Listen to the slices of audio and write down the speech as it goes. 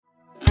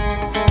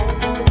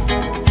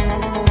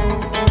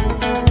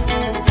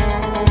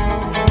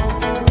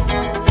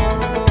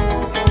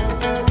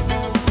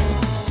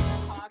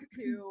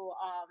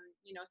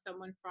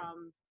someone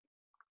from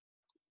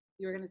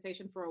the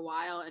organization for a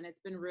while, and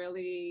it's been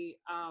really,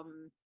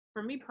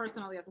 for me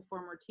personally, as a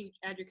former teach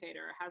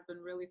educator, it has been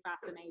really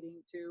fascinating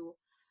to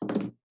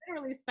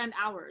literally spend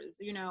hours,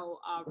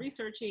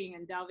 researching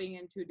and delving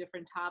into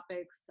different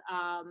topics.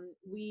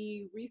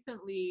 We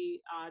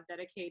recently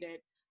dedicated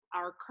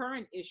our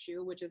current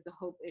issue, which is the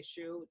Hope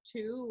issue,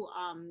 to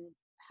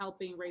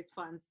helping raise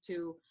funds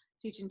to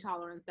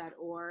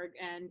teachintolerance.org.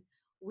 And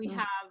we Mm.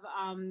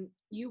 have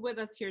you with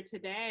us here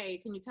today.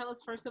 Can you tell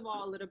us, first of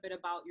all, a little bit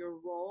about your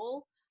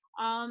role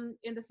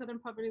in the Southern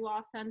Poverty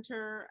Law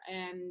Center,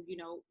 and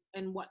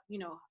and what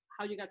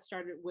how you got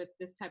started with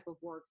this type of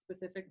work,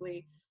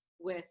 specifically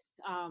with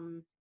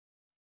um,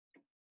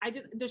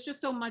 there's just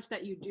so much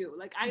that you do.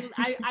 Like I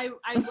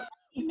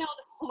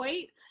emailed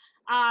Hoyt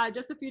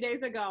just a few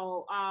days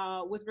ago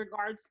with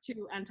regards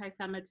to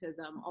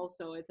anti-Semitism.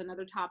 Also, it's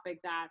another topic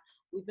that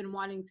we've been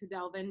wanting to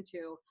delve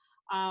into.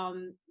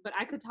 But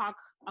I could talk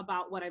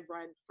about what I've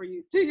read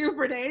to you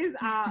for days.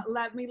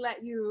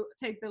 Let you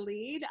take the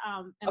lead,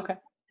 and Okay.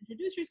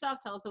 introduce yourself.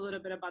 Tell us a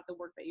little bit about the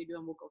work that you do,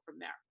 and we'll go from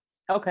there.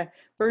 Okay.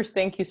 First,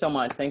 thank you so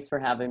much. Thanks for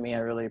having me. I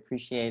really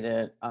appreciate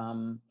it.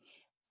 I'm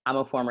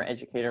a former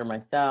educator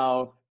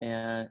myself,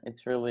 and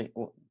it's really,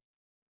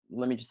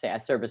 let me just say, I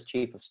serve as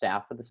chief of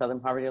staff for the Southern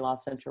Poverty Law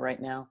Center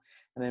right now.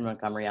 I'm in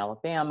Montgomery,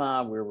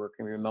 Alabama. We're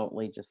working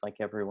remotely just like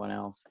everyone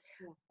else.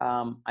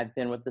 Yeah. I've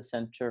been with the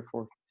center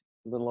for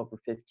a little over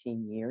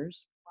 15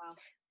 years. Wow.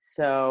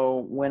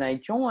 So when I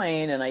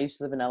joined, and I used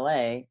to live in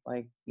LA,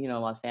 like,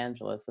 Los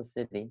Angeles, a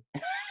city.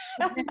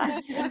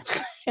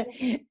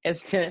 And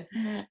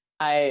then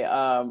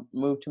I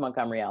moved to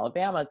Montgomery,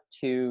 Alabama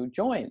to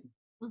join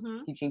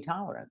Hmm. Teaching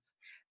Tolerance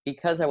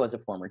because I was a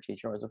former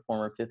teacher. I was a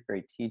former fifth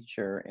grade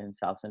teacher in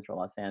South Central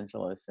Los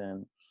Angeles.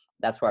 And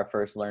that's where I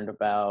first learned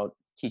about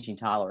teaching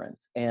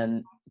tolerance,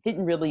 and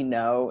didn't really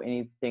know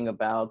anything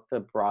about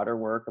the broader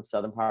work of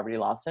Southern Poverty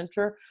Law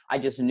Center. I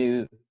just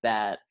knew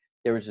that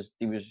there was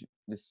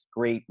this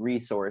great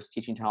resource,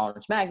 Teaching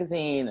Tolerance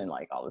magazine, and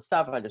like all this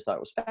stuff. I just thought it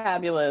was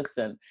fabulous.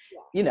 And,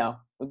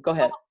 go Well,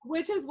 ahead.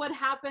 which is what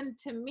happened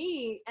to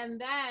me. And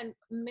then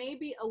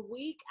maybe a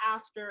week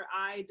after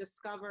I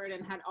discovered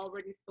and had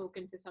already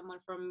spoken to someone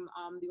from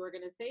the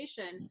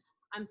organization,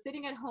 I'm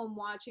sitting at home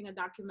watching a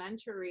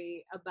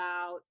documentary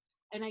about,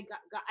 and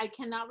I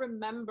cannot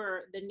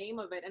remember the name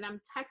of it. And I'm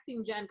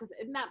texting Jen because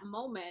in that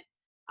moment,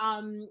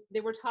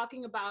 they were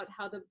talking about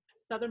how the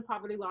Southern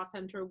Poverty Law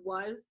Center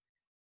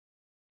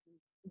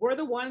were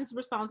the ones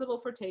responsible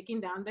for taking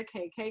down the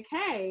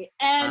KKK.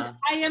 And Uh,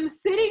 I am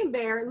sitting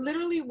there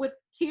literally with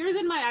tears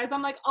in my eyes.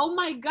 I'm like, oh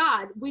my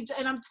God.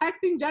 And I'm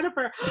texting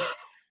Jennifer,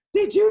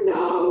 did you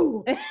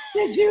know?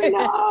 Did you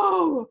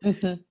know?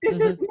 mhm, This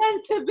is mhm.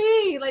 meant to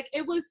be. Like,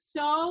 it was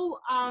so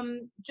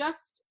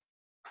just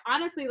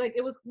honestly, like,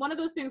 it was one of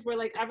those things where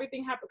like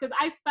everything happened because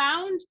I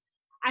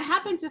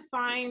happened to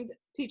find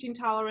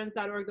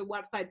teachingtolerance.org, the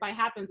website, by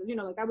happenstance.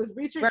 Like I was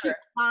researching Right,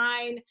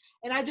 online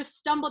and I just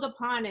stumbled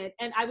upon it,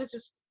 and I was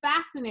just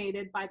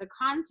fascinated by the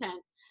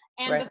content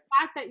and the right.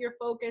 fact that your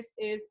focus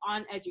is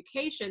on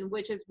education,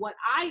 which is what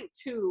I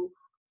too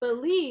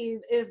believe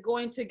is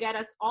going to get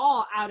us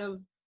all out of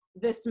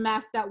this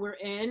mess that we're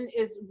in,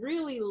 is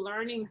really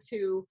learning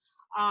to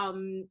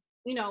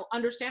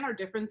understand our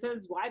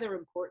differences, why they're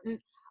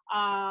important,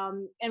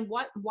 and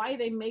why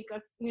they make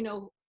us,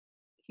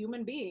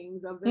 human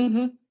beings of this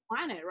Mhm,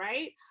 planet,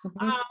 right?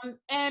 mhm.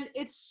 And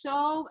it's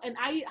so, and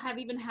I have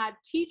even had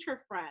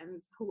teacher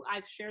friends who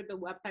I've shared the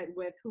website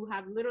with who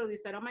have literally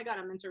said, oh my God,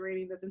 I'm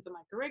integrating this into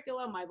my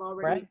curriculum. I've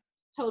already Right.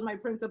 told my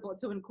principal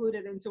to include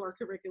it into our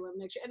curriculum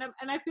next year.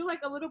 And I feel like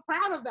a little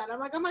proud of that. I'm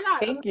like, oh my God,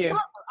 Thank you.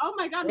 oh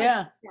my God, my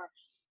Yeah. pleasure.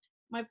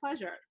 My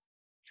pleasure.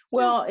 So,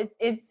 Well,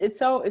 it's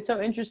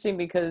so interesting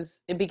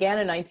because it began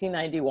in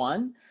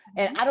 1991,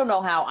 and mhm, I don't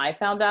know how I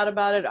found out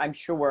about it. I'm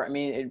sure. I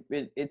mean,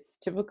 it's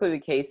typically the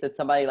case that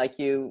somebody like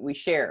you,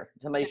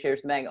 somebody yeah,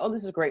 shares the mag. Oh,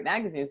 this is a great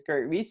magazine. It's a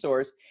great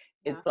resource.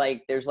 yeah, It's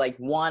like there's like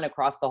one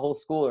across the whole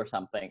school or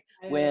something.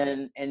 yeah,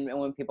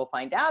 When people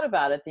find out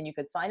about it, then you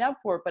could sign up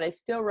for it. But I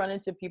still run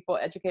into people,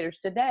 educators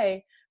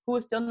today, who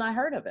have still not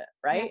heard of it,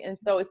 yeah, right? And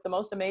so it's the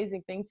most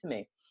amazing thing to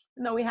me.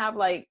 We have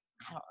like,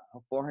 I don't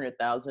know,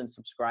 400,000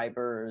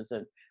 subscribers,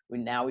 and we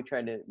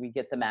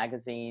get the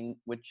magazine,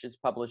 which is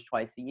published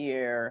twice a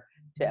year,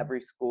 to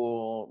every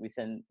school. We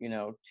send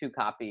 2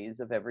 copies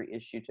of every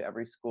issue to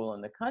every school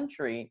in the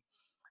country.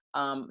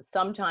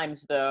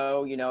 Sometimes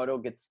though, it'll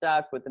get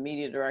stuck with the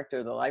media director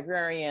or the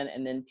librarian,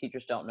 and then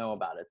teachers don't know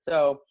about it.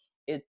 So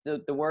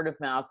the word of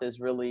mouth has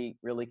really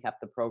really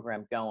kept the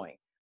program going.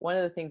 One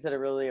of the things that I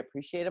really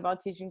appreciate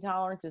about Teaching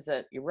Tolerance is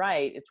that, you're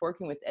right, it's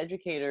working with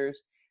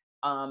educators,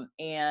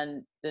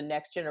 and the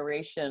next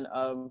generation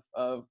of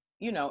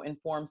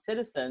informed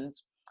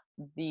citizens.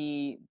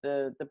 The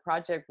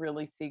project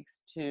really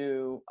seeks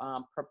to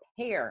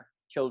prepare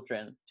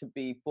children to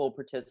be full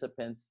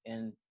participants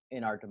in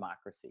our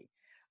democracy.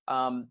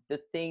 The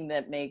thing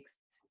that makes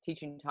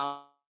Teaching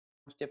Tolerance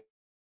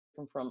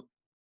different from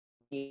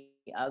the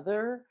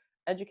other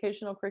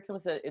educational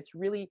curriculums, that it's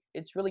really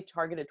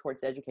targeted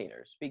towards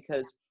educators,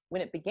 because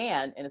when it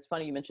began, and it's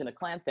funny you mentioned the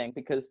Klan thing,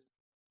 because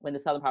when the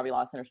Southern Poverty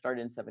Law Center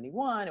started in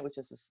 71, it was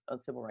just a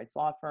civil rights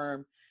law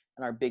firm.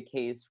 And our big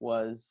case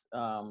was,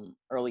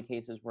 early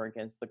cases were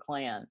against the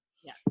Klan.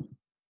 Yes.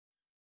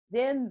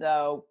 Then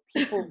though,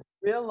 people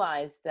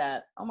realized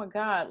that, oh my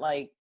God,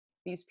 like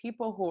these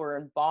people who are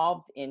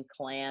involved in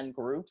Klan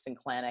groups and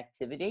Klan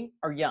activity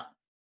are young.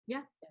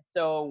 Yeah.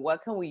 So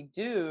what can we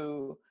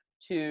do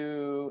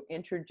to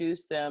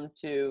introduce them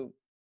to,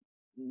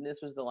 this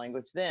was the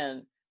language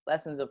then,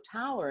 lessons of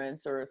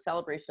tolerance or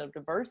celebration of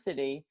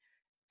diversity,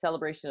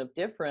 celebration of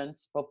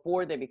difference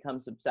before they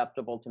become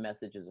susceptible to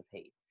messages of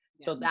hate.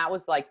 Yeah. So that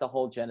was like the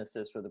whole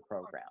genesis for the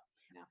program.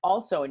 Yeah.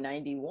 Also in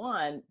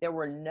 91, there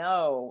were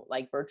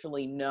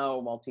virtually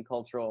no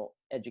multicultural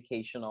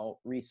educational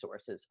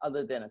resources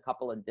other than a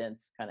couple of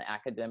dense kind of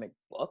academic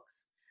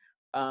books.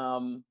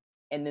 And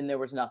then there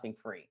was nothing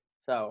free.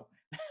 So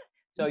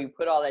you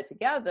put all that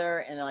together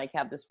and like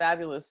have this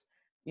fabulous,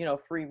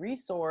 free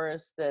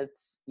resource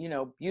that's,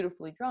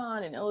 beautifully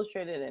drawn and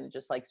illustrated, and it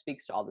just like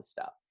speaks to all this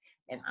stuff.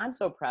 And I'm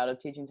so proud of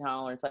Teaching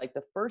Tolerance. Like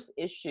the first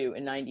issue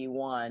in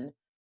 91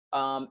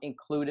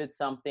 included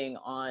something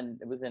on,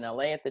 it was in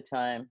LA at the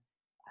time.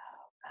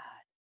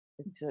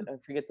 Oh God, I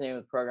forget the name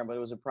of the program, but it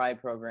was a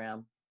Pride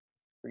program.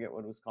 Forget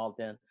what it was called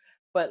then.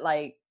 But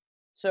like,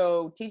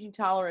 so Teaching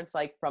Tolerance,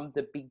 like from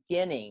the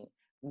beginning,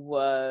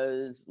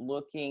 was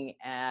looking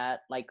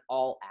at like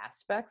all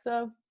aspects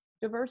of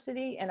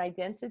diversity and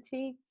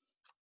identity.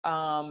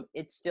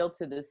 It's still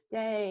to this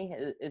day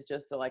is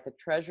just like a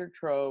treasure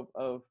trove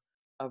of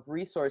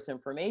resource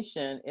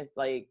information. If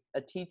like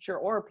a teacher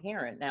or a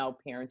parent, now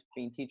parents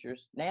being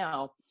teachers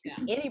now,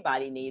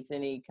 anybody needs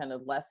any kind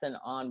of lesson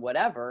on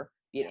whatever,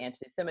 be it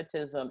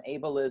anti-Semitism,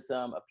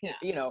 ableism,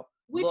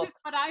 which looks. is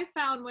what I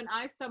found when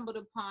I stumbled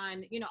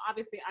upon,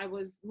 obviously I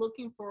was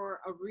looking for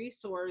a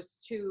resource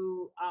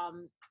to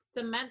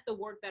cement the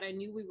work that I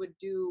knew we would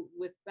do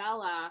with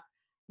Bella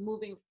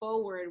moving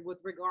forward with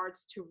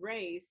regards to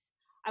race.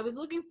 I was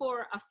looking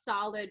for a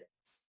solid,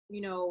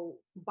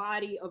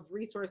 body of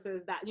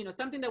resources that,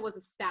 something that was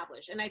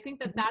established. And I think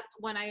that that's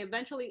when I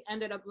eventually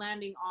ended up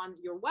landing on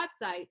your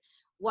website,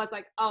 was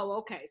like, oh,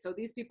 okay, so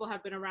these people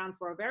have been around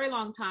for a very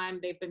long time.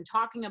 They've been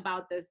talking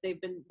about this.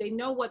 They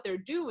know what they're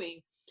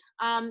doing.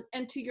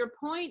 And to your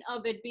point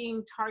of it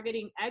being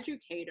targeting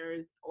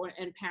educators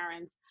and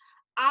parents,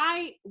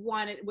 I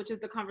wanted, which is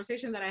the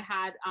conversation that I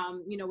had,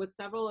 with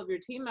several of your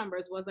team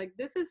members, was like,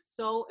 this is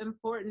so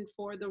important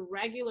for the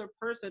regular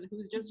person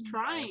who's just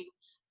trying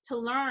to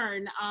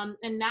learn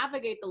and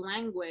navigate the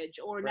language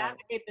or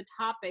navigate the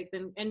topics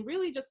and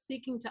really just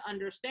seeking to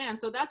understand.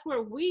 So that's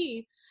where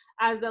we,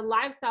 as a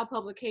lifestyle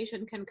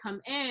publication, can come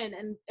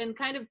in and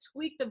kind of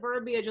tweak the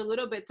verbiage a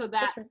little bit so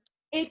that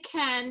it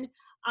can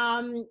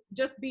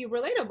just be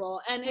relatable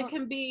and it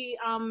can be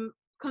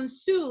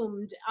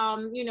consumed,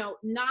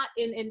 not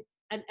in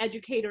an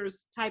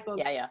educator's type of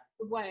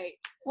way.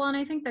 Well, and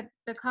I think that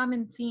the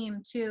common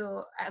theme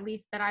too, at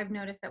least that I've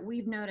noticed, that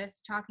we've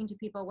noticed talking to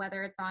people,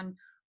 whether it's on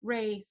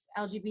race,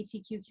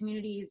 LGBTQ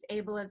communities,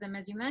 ableism,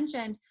 as you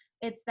mentioned,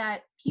 it's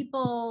that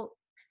people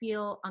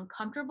feel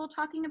uncomfortable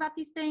talking about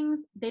these things.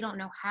 They don't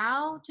know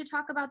how to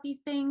talk about these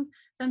things.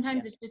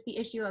 Sometimes it's just the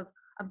issue of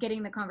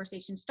getting the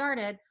conversation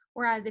started.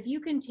 Whereas if you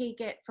can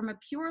take it from a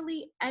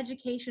purely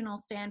educational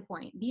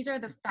standpoint, these are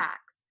the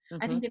facts.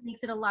 I think it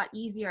makes it a lot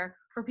easier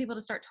for people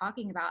to start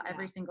talking about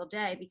every single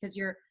day, because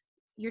you're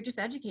just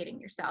educating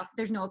yourself.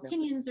 There's no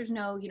opinions, there's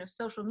no,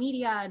 social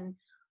media and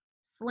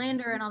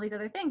slander and all these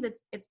other things.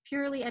 It's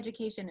purely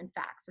education and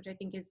facts, which I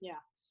think is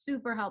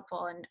super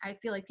helpful. And I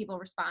feel like people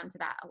respond to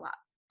that a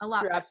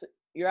lot.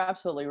 You're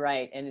absolutely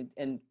right.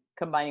 And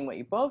combining what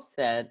you both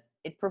said,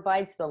 it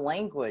provides the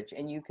language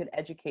and you could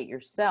educate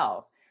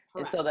yourself.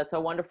 Correct. And so that's so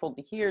wonderful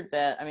to hear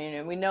that. I mean,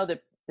 and we know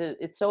that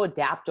it's so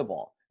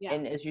adaptable. Yeah.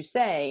 And as you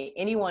say,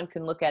 anyone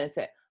can look at it and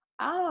say,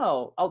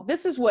 oh,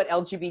 this is what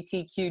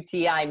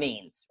LGBTQTI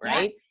means,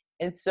 right?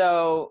 Yeah. And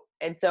so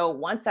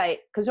once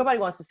because nobody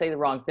wants to say the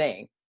wrong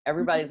thing.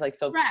 Everybody's like,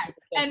 so. Right.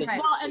 And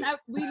I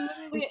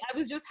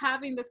was just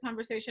having this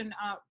conversation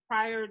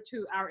prior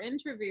to our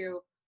interview,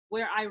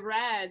 where I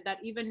read that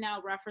even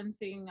now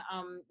referencing,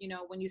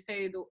 when you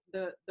say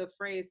the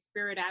phrase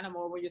spirit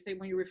animal, when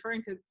you're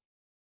referring to,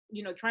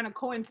 trying to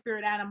coin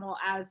spirit animal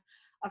as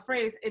a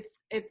phrase,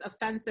 it's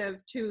offensive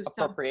to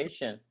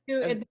appropriation.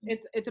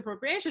 It's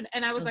appropriation.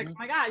 And I was like, oh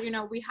my God,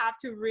 we have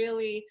to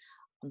really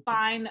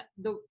find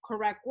the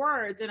correct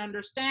words and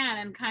understand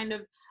and kind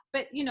of,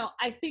 but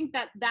I think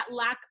that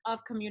lack of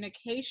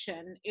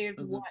communication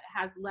is what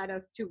has led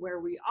us to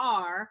where we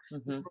are,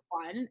 for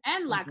one,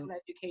 and lack of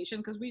education,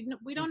 because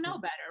we don't know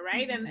better,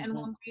 right? And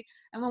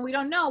when we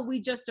don't know,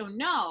 we just don't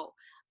know.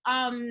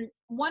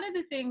 One of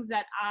the things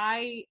that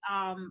I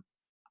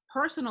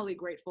personally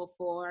grateful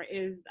for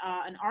is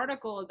an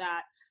article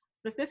that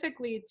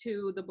specifically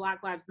to the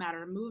Black Lives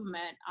Matter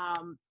movement,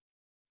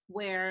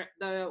 where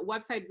the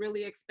website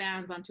really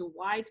expands onto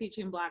why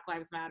teaching Black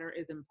Lives Matter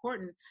is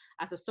important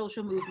as a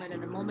social movement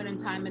and a moment in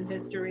time in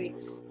history.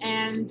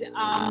 And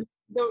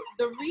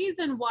the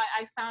reason why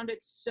I found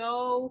it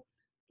so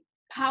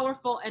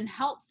powerful and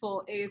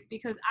helpful is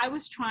because I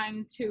was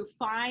trying to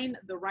find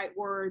the right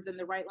words and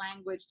the right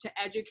language to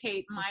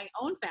educate my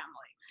own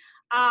family.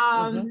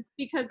 Mm-hmm.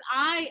 Because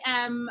I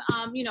am,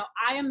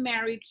 I am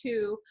married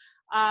to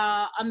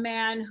a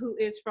man who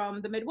is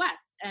from the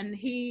Midwest, and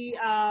he,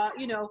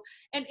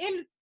 and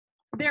in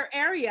their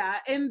area,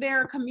 in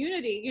their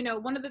community,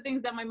 one of the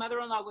things that my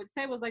mother-in-law would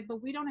say was like,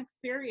 but we don't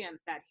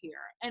experience that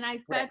here. And I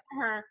said Right. to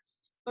her,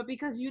 but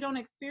because you don't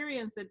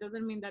experience it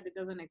doesn't mean that it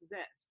doesn't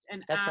exist.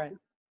 And That's right.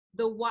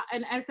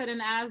 and I said,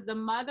 and as the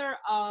mother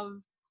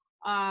of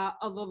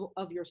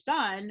your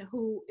son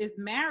who is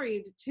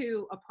married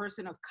to a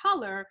person of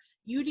color,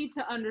 you need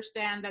to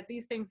understand that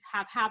these things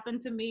have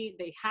happened to me.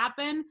 They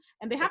happen,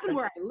 and they That's happen right.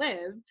 where I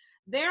live.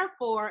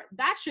 Therefore,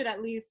 that should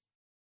at least,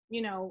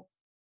 you know,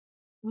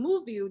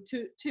 move you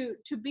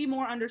to be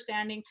more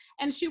understanding.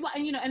 And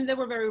and they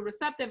were very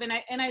receptive,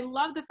 and I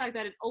love the fact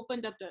that it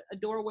opened up a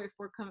doorway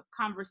for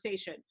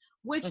conversation,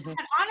 which Mm-hmm.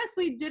 had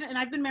honestly didn't. And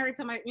I've been married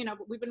to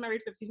we've been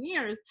married 15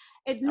 years.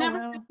 It Oh, never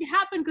wow. really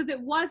happened because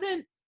it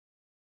wasn't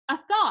a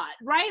thought,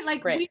 right?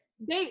 Like Right.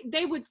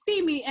 they would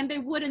see me and they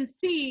wouldn't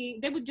see,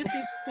 they would just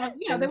see, They they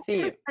didn't would see see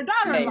you. their Yeah,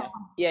 daughter-in-law,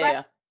 yeah. Yeah, right?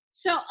 yeah.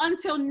 So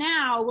until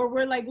now, where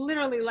we're like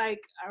literally like,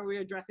 are we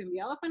addressing the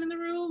elephant in the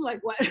room? Like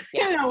what,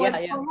 Yeah. what's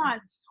Yeah, yeah. going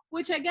on?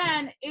 Which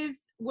again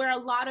is where a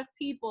lot of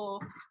people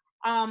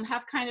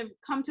have kind of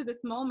come to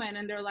this moment,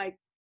 and they're like,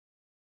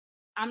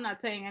 I'm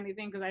not saying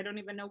anything because I don't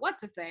even know what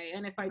to say.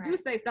 And if I do Right.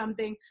 say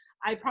something,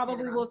 I Say the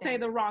probably wrong will say thing.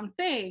 the wrong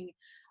thing.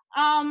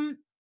 Um,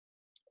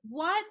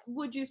 what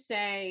would you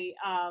say,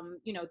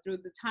 through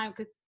the time,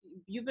 because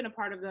you've been a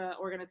part of the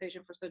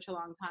organization for such a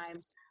long time,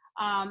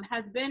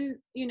 has been,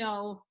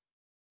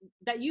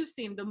 that you've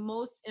seen the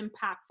most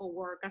impactful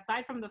work,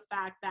 aside from the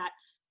fact that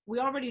we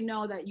already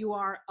know that you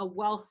are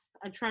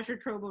a treasure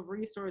trove of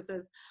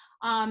resources,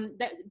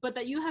 but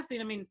that you have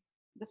seen, I mean,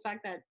 the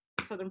fact that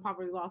Southern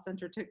Poverty Law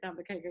Center took down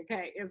the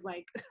KKK is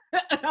like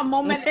a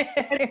moment.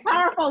 It's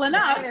powerful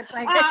enough. Right? It's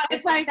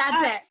like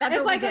that's it. That's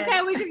it's what we like did.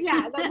 okay, we could,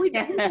 yeah, like, we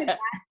did Yeah.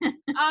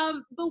 that.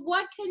 But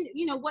what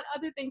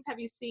other things have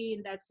you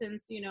seen that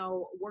since,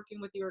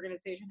 working with the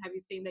organization, have you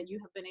seen that you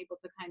have been able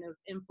to kind of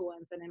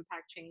influence and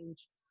impact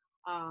change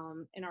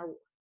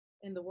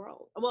in the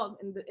world? Well,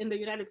 in the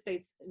United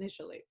States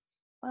initially.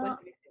 What Well, have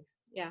you seen?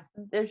 Yeah.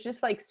 there's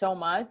just like so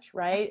much,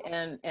 right?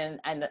 And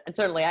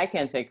certainly I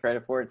can't take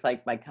credit for it. It's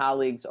like my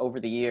colleagues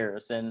over the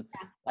years, and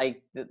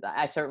like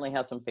I certainly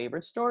have some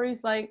favorite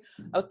stories, like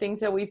of things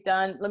that we've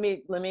done. Let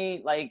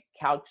me like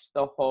couch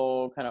the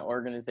whole kind of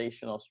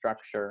organizational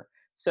structure.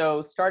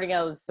 So starting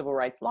out as a civil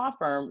rights law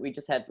firm, we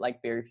just had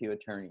like very few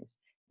attorneys.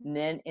 And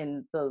then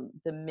in the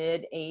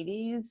mid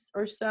 80s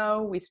or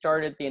so, we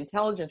started the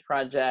Intelligence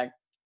Project,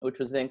 which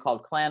was then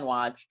called Klan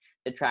Watch,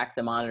 that tracks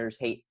and monitors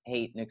hate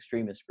and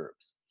extremist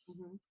groups.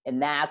 Mhm.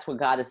 And that's what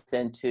got us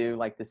into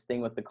like this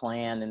thing with the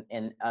Klan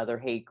and other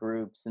hate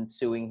groups and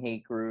suing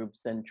hate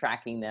groups and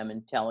tracking them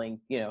and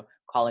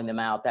calling them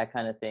out, that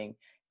kind of thing.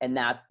 And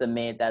that's a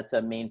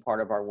main part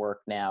of our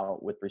work now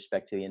with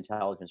respect to the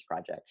Intelligence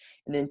Project.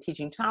 And then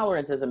Teaching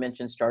Tolerance, as I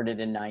mentioned,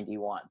 started in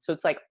 91. So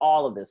it's like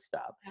all of this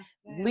stuff.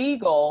 Yeah.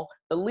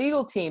 The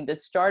legal team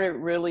that started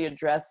really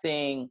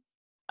addressing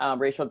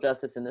racial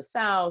justice in the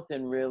South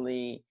and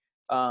really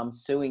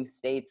suing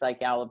states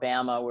like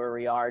Alabama, where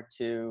we are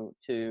to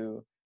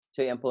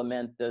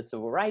implement the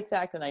Civil Rights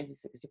Act of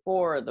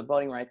 1964, or the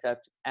Voting Rights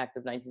Act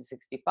of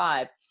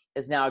 1965,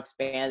 has now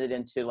expanded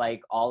into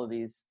like all of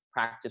these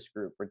practice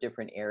group or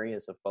different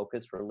areas of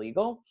focus for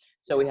legal.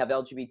 So we have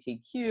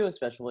LGBTQ and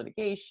special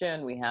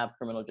litigation, we have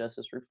criminal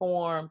justice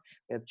reform,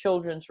 we have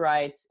children's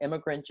rights,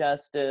 immigrant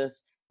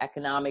justice,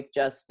 economic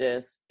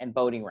justice, and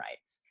voting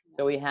rights.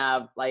 So we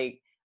have like,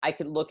 I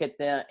could look at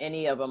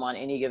any of them on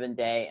any given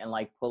day and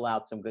like pull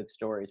out some good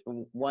stories.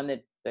 One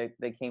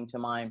that came to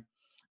mind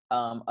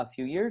a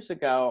few years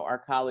ago, our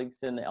colleagues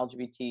in the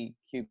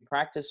LGBTQ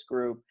practice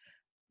group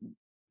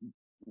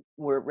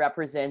were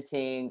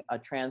representing a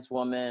trans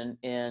woman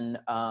in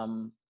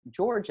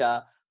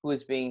Georgia who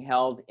was being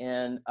held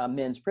in a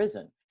men's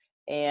prison.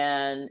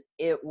 And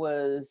it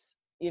was,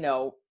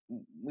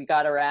 we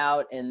got her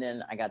out, and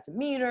then I got to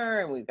meet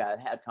her, and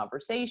had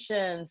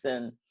conversations.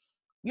 And,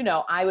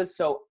 I was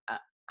so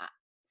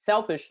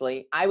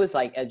selfishly, I was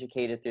like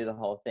educated through the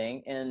whole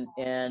thing. And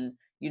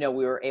we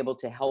were able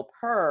to help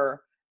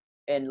her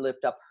and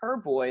lift up her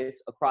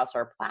voice across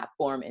our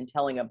platform in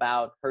telling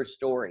about her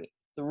story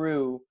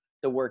through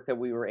the work that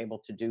we were able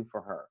to do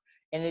for her.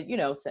 And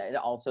it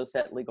also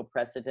set legal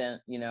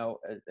precedent,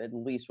 at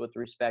least with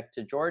respect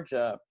to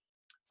Georgia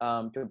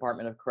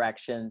Department of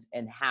Corrections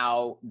and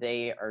how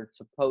they are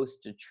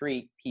supposed to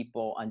treat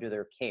people under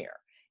their care.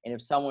 And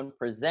if someone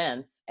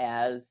presents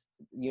as,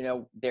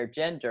 their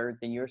gender,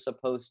 then you're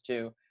supposed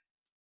to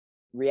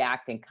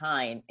react in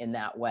kind in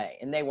that way.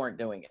 And they weren't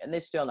doing it, and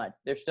they're still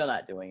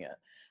not doing it.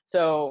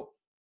 So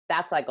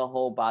that's like a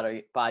whole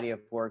body of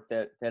work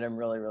that I'm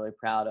really, really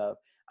proud of.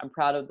 I'm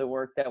proud of the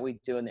work that we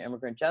do in the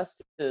Immigrant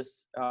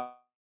Justice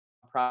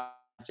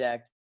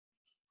Project,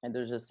 And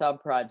there's a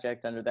sub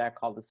project under that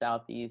called the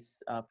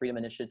Southeast Freedom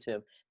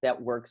Initiative that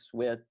works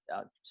with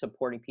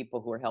supporting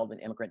people who are held in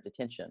immigrant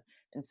detention.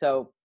 And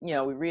so, we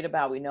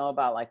know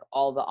about like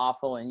all the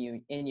awful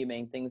and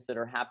inhumane things that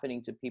are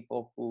happening to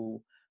people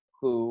who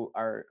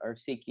are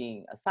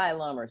seeking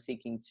asylum or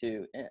seeking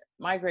to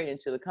migrate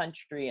into the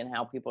country, and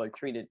how people are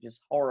treated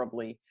just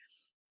horribly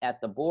at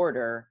the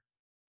border.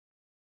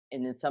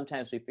 And then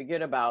sometimes we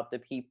forget about the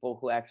people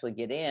who actually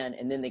get in,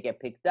 and then they get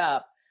picked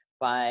up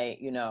by,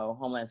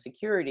 Homeland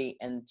Security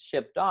and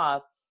shipped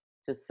off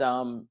to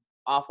some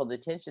awful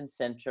detention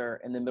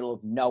center in the middle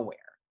of nowhere.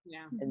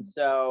 Yeah. And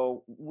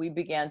so we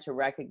began to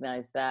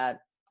recognize that,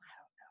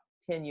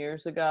 I don't know, 10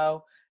 years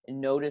ago, and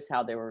notice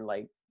how they were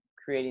like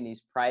creating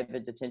these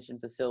private detention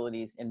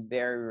facilities in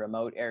very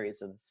remote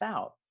areas of the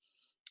South.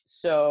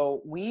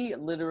 So we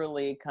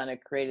literally kind of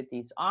created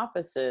these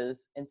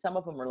offices, and some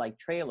of them are like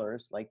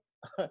trailers, like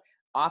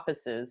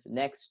offices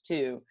next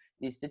to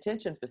these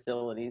detention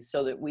facilities,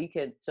 so that we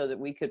could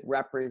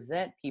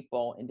represent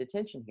people in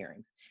detention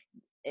hearings.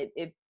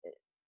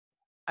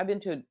 I've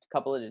been to a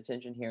couple of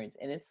detention hearings,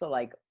 and it's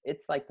like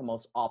the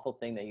most awful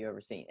thing that you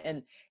ever seen.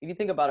 And if you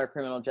think about our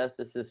criminal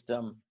justice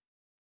system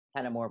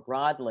kind of more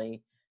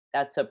broadly,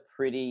 that's a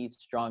pretty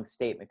strong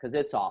statement, because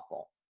it's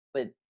awful.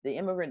 But the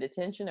immigrant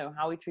detention, and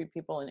how we treat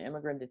people in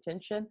immigrant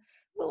detention,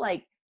 we'll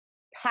like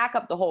pack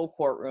up the whole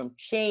courtroom,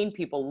 chain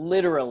people,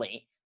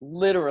 literally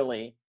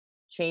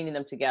chaining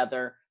them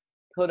together,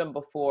 put them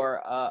before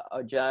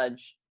a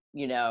judge,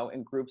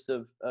 in groups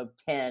of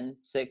 10,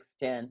 6,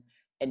 10,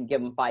 and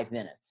give them 5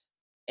 minutes.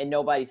 And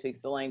nobody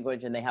speaks the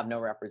language, and they have no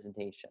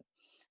representation.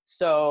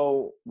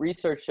 So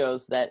research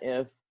shows that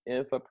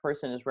if a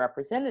person is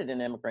represented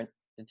in immigrant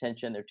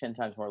detention, they're 10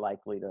 times more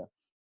likely to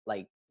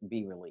like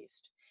be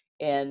released.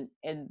 And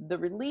the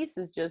release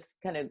is just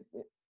kind of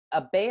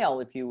a bail,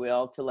 if you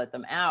will, to let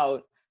them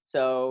out,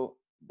 so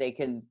they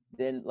can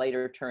then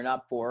later turn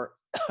up for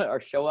or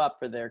show up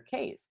for their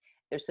case.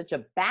 There's such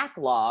a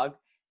backlog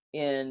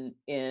in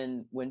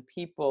when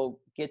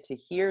people get to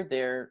hear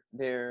their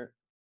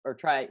or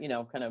try,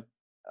 kind of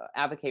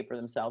advocate for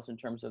themselves in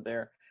terms of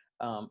their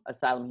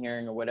asylum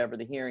hearing or whatever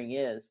the hearing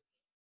is,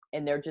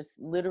 and they're just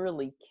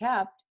literally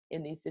kept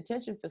in these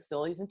detention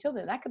facilities until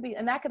then. That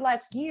could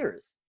last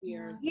years.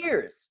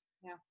 Years.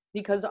 Yeah.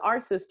 Because our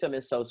system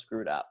is so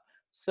screwed up.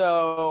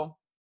 So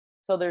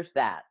there's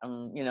that.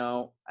 I'm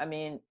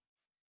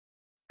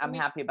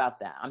happy about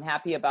that. I'm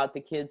happy about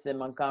the kids in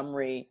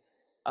Montgomery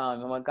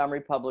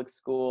Public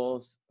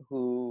Schools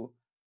who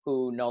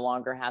no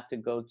longer have to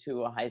go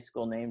to a high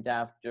school named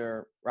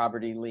after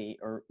Robert E. Lee,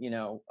 or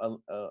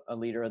a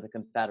leader of the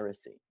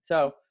Confederacy.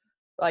 So,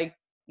 like,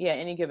 yeah,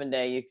 any given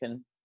day you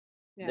can.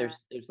 Yeah.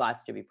 There's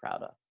lots to be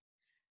proud of.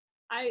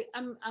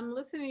 I'm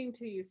listening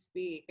to you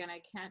speak, and I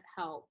can't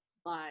help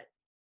but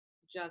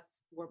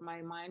just where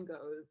my mind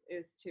goes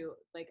is to,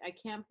 like, I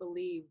can't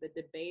believe the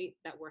debate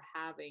that we're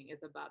having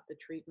is about the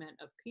treatment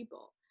of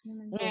people.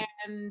 Mm-hmm.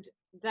 And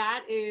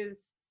that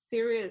is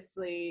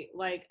seriously,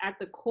 like, at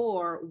the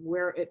core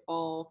where it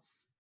all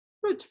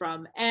roots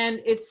from.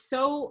 And it's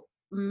so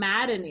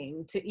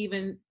maddening to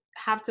even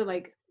have to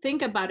like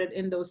think about it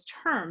in those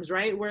terms,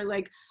 right?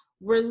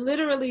 We're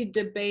literally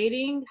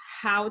debating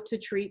how to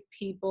treat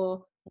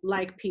people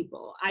like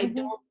people. I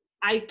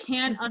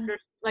can't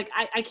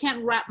I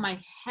can't wrap my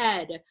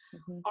head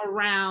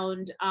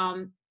around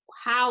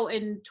how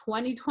in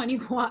 2020,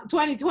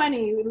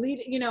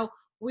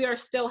 we are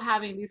still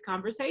having these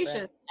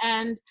conversations. Right.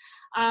 And,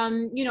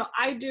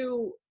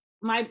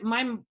 my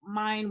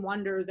mind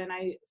wanders, and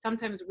I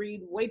sometimes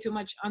read way too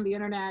much on the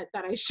internet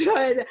that I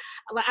should,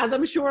 as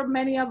I'm sure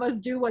many of us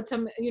do,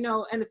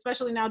 and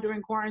especially now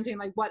during quarantine,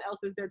 like what else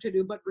is there to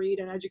do but read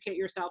and educate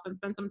yourself and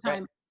spend some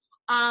time.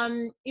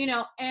 Right.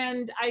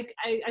 And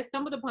I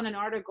stumbled upon an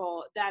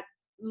article that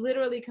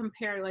literally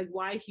compared like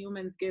why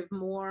humans give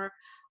more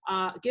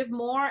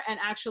and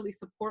actually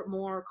support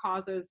more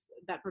causes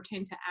that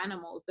pertain to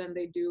animals than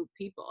they do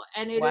people.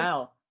 And it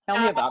Tell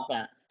me about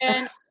that.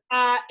 And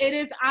it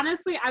is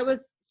honestly, I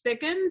was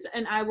sickened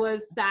and I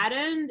was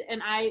saddened,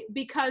 and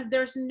because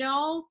there's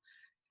no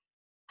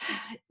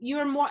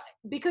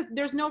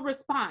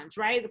response,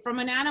 right? From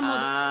an animal,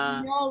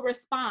 there's no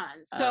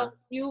response. So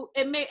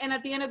and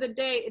at the end of the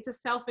day, it's a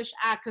selfish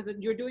act because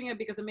you're doing it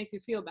because it makes you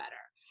feel better.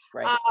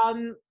 Right.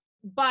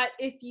 But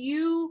if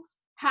you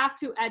have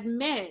to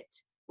admit,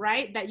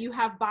 right, that you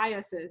have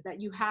biases, that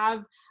you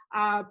have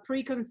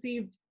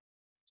preconceived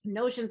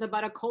notions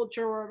about a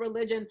culture or a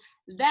religion,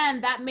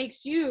 then that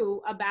makes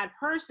you a bad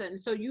person.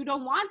 So you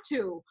don't want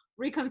to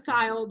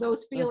reconcile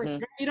those feelings.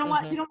 Mm-hmm. You don't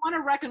want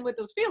to reckon with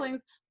those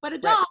feelings. But a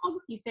dog,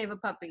 you save a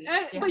puppy.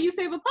 But you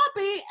save a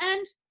puppy,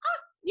 and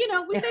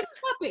we save a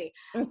puppy.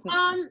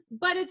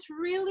 But it's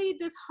really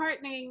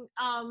disheartening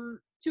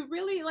to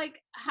really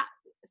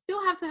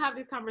still have to have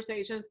these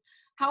conversations.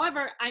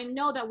 However, I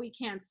know that we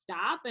can't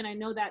stop, and I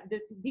know that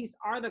these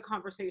are the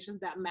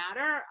conversations that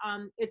matter.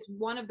 It's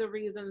one of the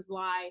reasons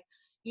why,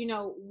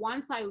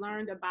 once I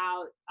learned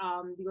about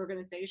the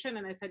organization,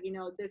 and I said,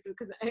 this is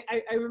because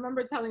I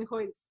remember telling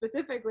Hoyt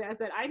specifically, I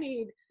said, I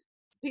need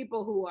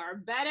people who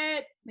are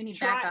vetted. We need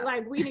backup.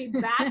 Like we need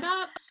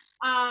backup.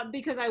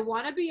 Because I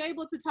want to be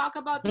able to talk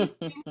about these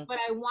things, but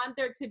I want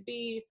there to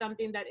be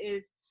something that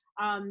is,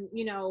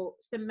 you know,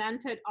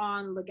 cemented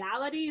on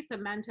legality,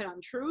 cemented on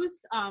truth.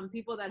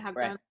 People that have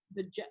Right.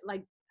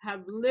 done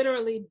have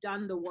literally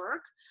done the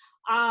work.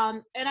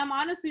 And I'm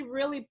honestly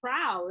really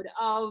proud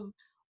of,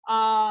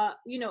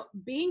 you know,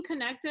 being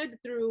connected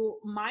through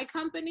my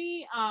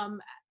company,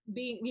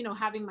 being, you know,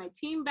 having my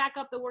team back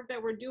up the work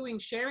that we're doing,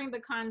 sharing the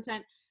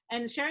content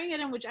and sharing it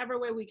in whichever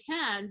way we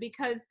can,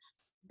 because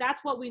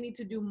that's what we need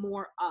to do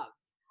more of.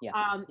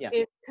 Yeah.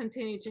 Is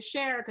continue to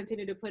share,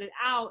 continue to put it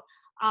out.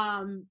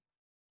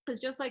 Because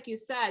just like you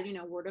said, you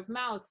know, word of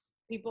mouth,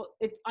 people,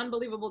 it's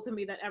unbelievable to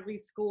me that every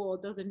school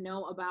doesn't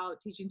know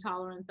about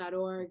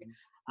teachingtolerance.org.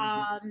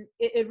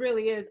 It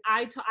really is.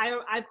 I've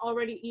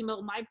already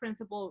emailed my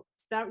principal,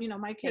 you know,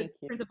 my kids'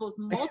 principals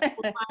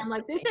multiple times,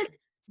 like, this is,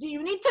 do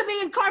you need to be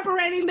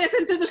incorporating this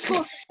into the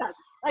school system?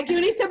 Like,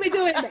 you need to be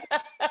doing this.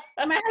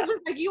 And my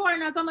husband's like, you are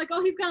nuts. I'm like,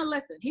 oh, he's gonna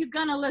listen. He's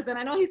gonna listen.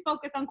 I know he's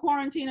focused on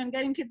quarantine and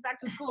getting kids back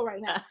to school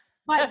right now,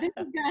 but this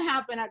is gonna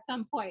happen at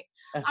some point,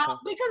 because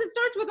it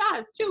starts with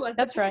us too. As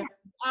That's right.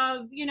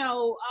 Of, you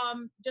know,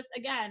 just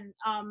again,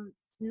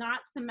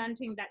 not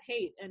cementing that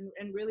hate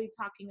and really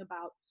talking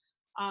about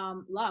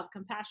love,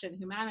 compassion,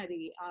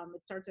 humanity.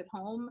 It starts at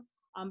home,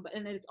 but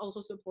and it's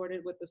also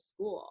supported with the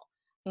school.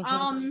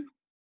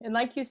 And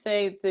like you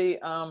say,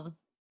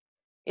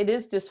 it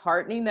is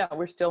disheartening that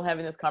we're still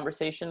having this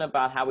conversation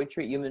about how we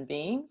treat human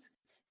beings.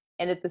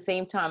 And at the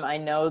same time, I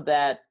know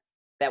that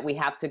we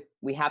have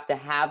to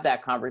have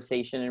that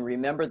conversation and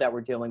remember that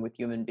we're dealing with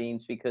human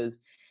beings, because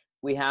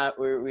we have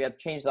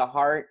changed the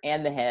heart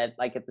and the head,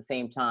 like, at the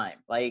same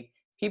time. Like,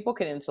 people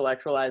can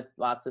intellectualize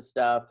lots of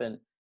stuff,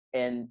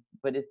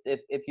 but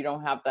if you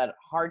don't have that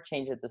heart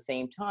change at the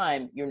same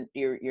time,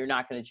 you're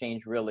not going to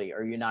change really,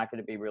 or you're not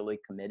going to be really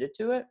committed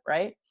to it,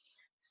 right?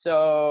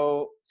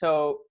 So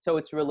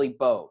it's really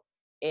both.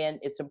 And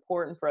it's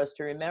important for us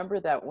to remember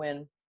that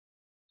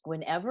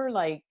whenever,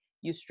 like,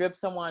 you strip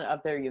someone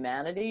of their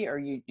humanity, or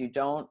you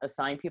don't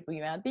assign people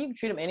humanity, you can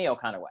treat them any old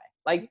kind of way.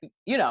 Like,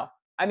 you know,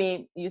 I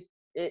mean,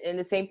 and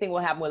the same thing will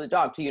happen with a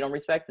dog too. You don't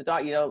respect the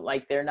dog, you know,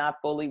 like, they're not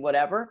fully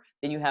whatever.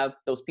 Then you have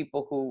those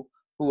people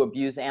who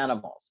abuse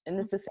animals. And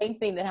it's the same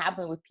thing that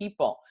happened with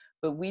people,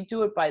 but we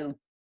do it by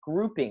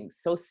grouping.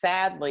 So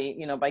sadly,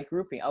 you know, by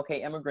grouping,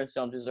 okay, immigrants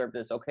don't deserve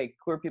this. Okay,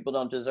 queer people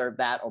don't deserve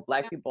that. Or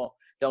black people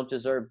don't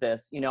deserve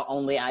this. You know,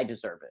 only I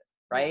deserve it.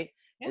 Right.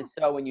 Yeah. And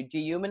so when you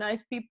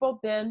dehumanize people,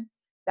 then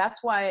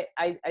that's why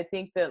I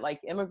think that, like,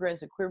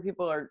 immigrants and queer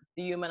people are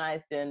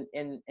dehumanized and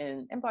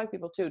black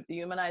people too,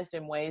 dehumanized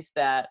in ways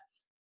that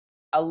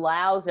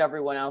allows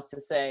everyone else to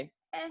say,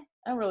 I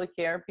don't really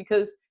care,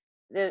 because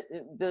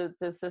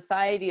the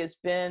society has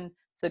been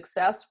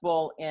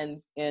successful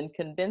in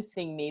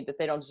convincing me that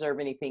they don't deserve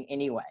anything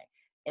anyway.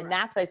 And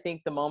that's, I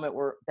think, the moment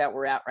that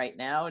we're at right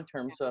now, in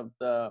terms of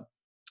the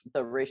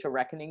racial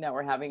reckoning that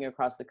we're having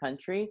across the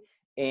country,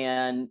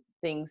 and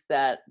things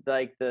that,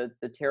 like, the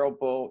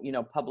terrible, you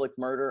know, public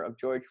murder of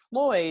George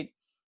Floyd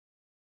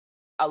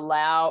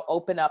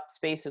open up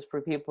spaces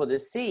for people to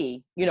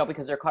see, you know,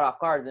 because they're caught off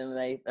guard,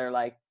 and they're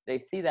like, they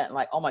see that and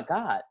like, oh my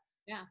God.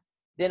 Yeah.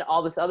 Then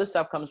all this other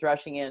stuff comes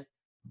rushing in.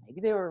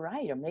 Maybe they were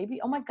right, or maybe,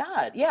 oh my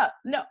God, yeah,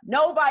 no,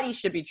 nobody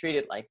should be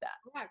treated like that.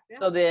 Correct, yeah.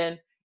 So then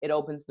it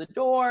opens the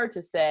door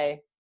to say,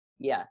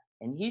 yeah,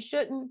 and he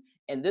shouldn't,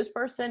 and this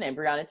person, and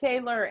Breonna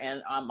Taylor,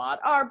 and Ahmaud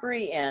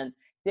Arbery, and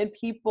then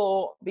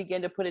people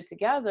begin to put it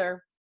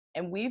together,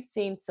 and we've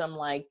seen some,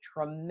 like,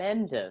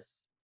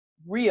 tremendous,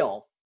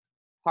 real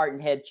heart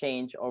and head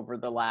change over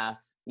the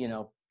last, you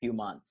know, few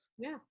months.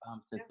 Yeah.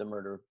 Since the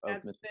murder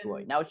of Mr. been-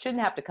 Floyd. Now, it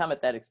shouldn't have to come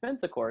at that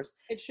expense, of course.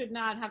 It should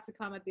not have to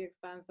come at the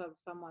expense of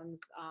someone's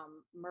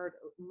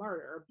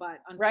murder,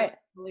 but Right.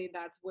 unfortunately,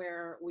 that's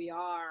where we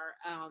are.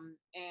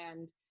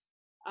 And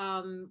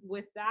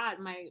with that,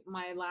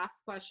 my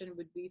last question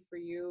would be for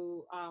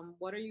you.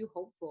 What are you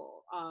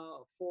hopeful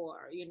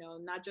for? You know,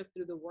 not just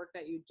through the work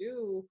that you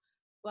do,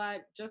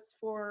 but just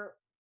for,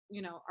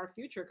 you know, our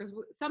future, because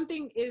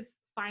something is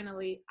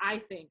finally, I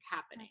think,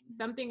 happening.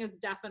 Something is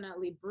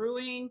definitely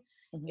brewing.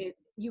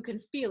 You can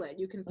feel it.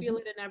 You can feel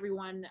it in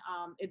everyone.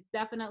 It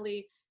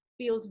definitely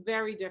feels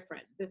very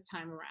different this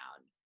time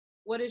around.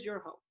 What is your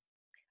hope?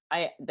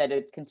 That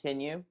it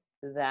continue,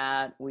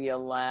 that we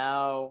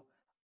allow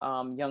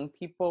young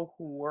people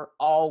who were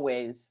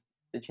always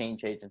the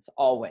change agents,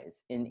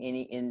 always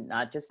in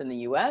not just in the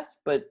US,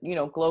 but, you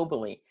know,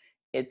 globally.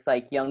 It's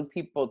like young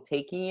people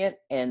taking it,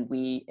 and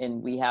we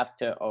have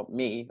to,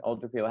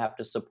 older people have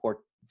to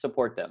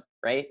support them,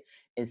 right?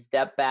 And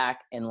step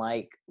back and,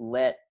 like,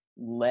 let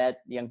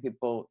young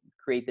people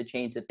create the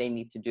change that they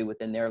need to do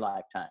within their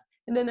lifetime.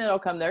 And then it'll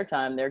come their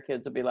time, their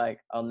kids will be like,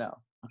 oh no,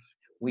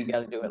 we got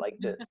to do it like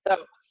this.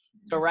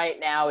 So right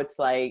now it's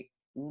like,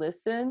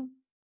 listen,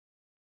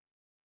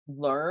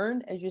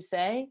 learn, as you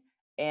say,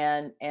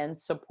 and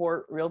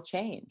support real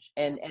change,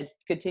 and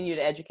continue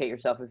to educate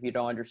yourself if you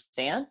don't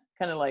understand.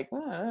 Kind of like,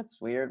 oh, that's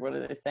weird, what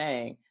are they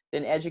saying?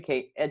 Then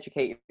educate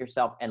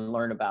yourself and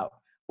learn about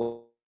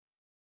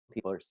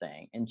people are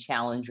saying and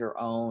challenge your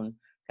own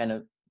kind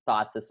of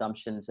thoughts,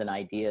 assumptions, and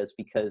ideas,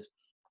 because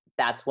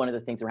that's one of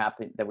the things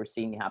that we're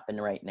seeing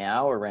happen right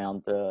now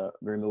around the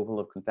removal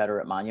of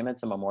Confederate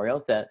monuments and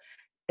memorials that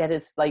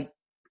is like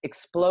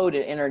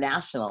exploded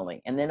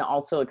internationally, and then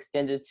also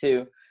extended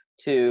to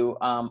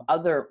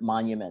other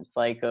monuments,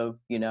 like of,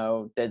 you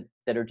know, that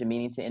are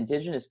demeaning to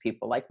indigenous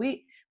people. Like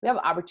we have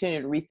an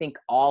opportunity to rethink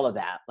all of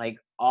that, like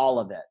all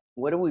of it.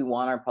 What do we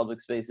want our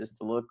public spaces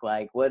to look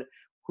like?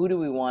 Who do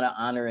we want to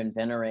honor and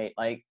venerate?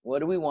 Like, what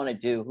do we want to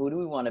do? Who do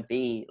we want to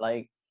be?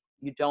 Like,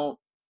 you don't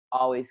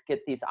always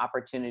get these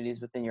opportunities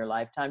within your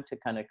lifetime to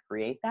kind of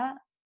create that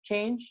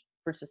change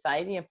for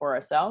society and for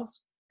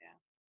ourselves. Yeah.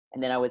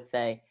 And then I would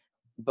say,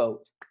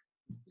 vote.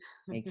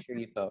 Make sure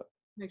you vote.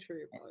 Make sure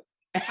you vote.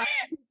 How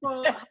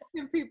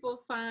can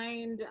people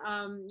find,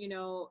 you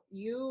know,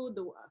 you,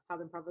 the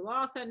Southern Poverty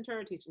Law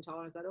Center,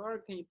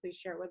 teachintolerance.org? Can you please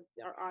share it with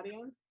our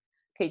audience?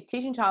 Okay,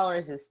 Teaching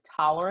Tolerance is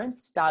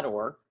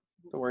tolerance.org,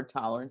 the word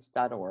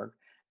tolerance.org,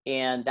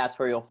 and that's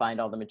where you'll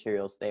find all the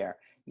materials there.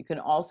 You can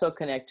also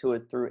connect to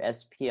it through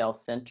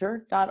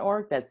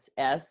splcenter.org. That's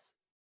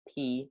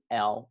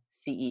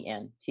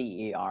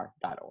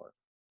splcenter.org.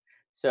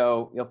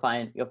 So you'll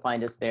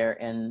find us there,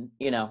 and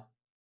you know,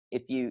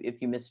 if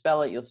you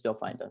misspell it, you'll still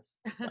find us.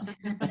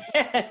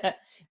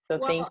 So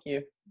Well, thank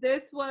you.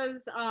 This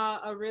was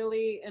a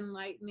really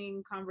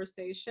enlightening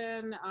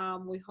conversation.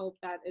 We hope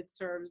that it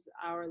serves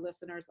our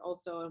listeners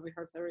also, and we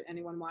hope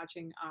anyone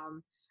watching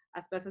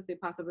as best as they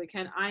possibly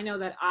can. I know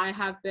that I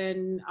have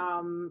been,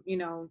 you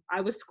know, I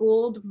was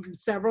schooled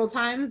several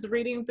times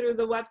reading through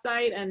the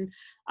website, and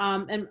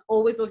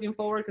always looking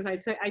forward, because I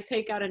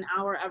take out an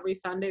hour every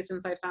Sunday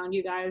since I found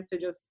you guys to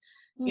just,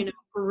 you know,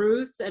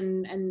 peruse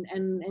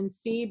and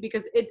see,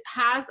 because it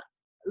has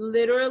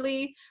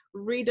literally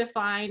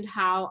redefined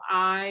how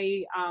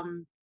I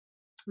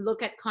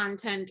look at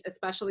content,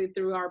 especially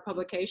through our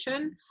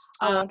publication,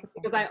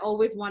 because I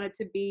always wanted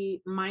to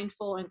be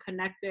mindful and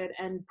connected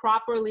and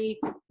properly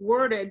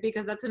worded,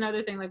 because that's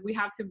another thing, like we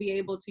have to be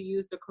able to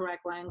use the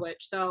correct language.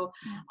 So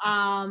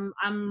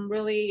I'm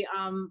really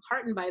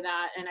heartened by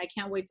that, and I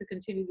can't wait to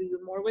continue to do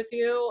more with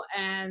you,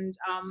 and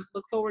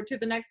look forward to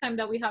the next time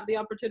that we have the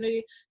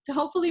opportunity to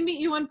hopefully meet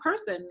you in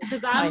person,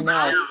 because I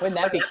know. Wouldn't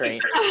that be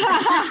great?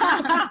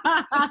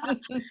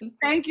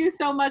 Thank you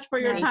so much for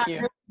your time.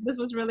 You. This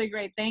was really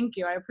great. Thank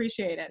you. I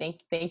appreciate it.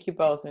 Thank you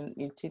both, and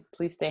you too,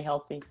 please stay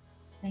healthy.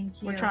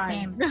 Thank you. We're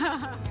trying.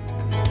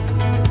 Same.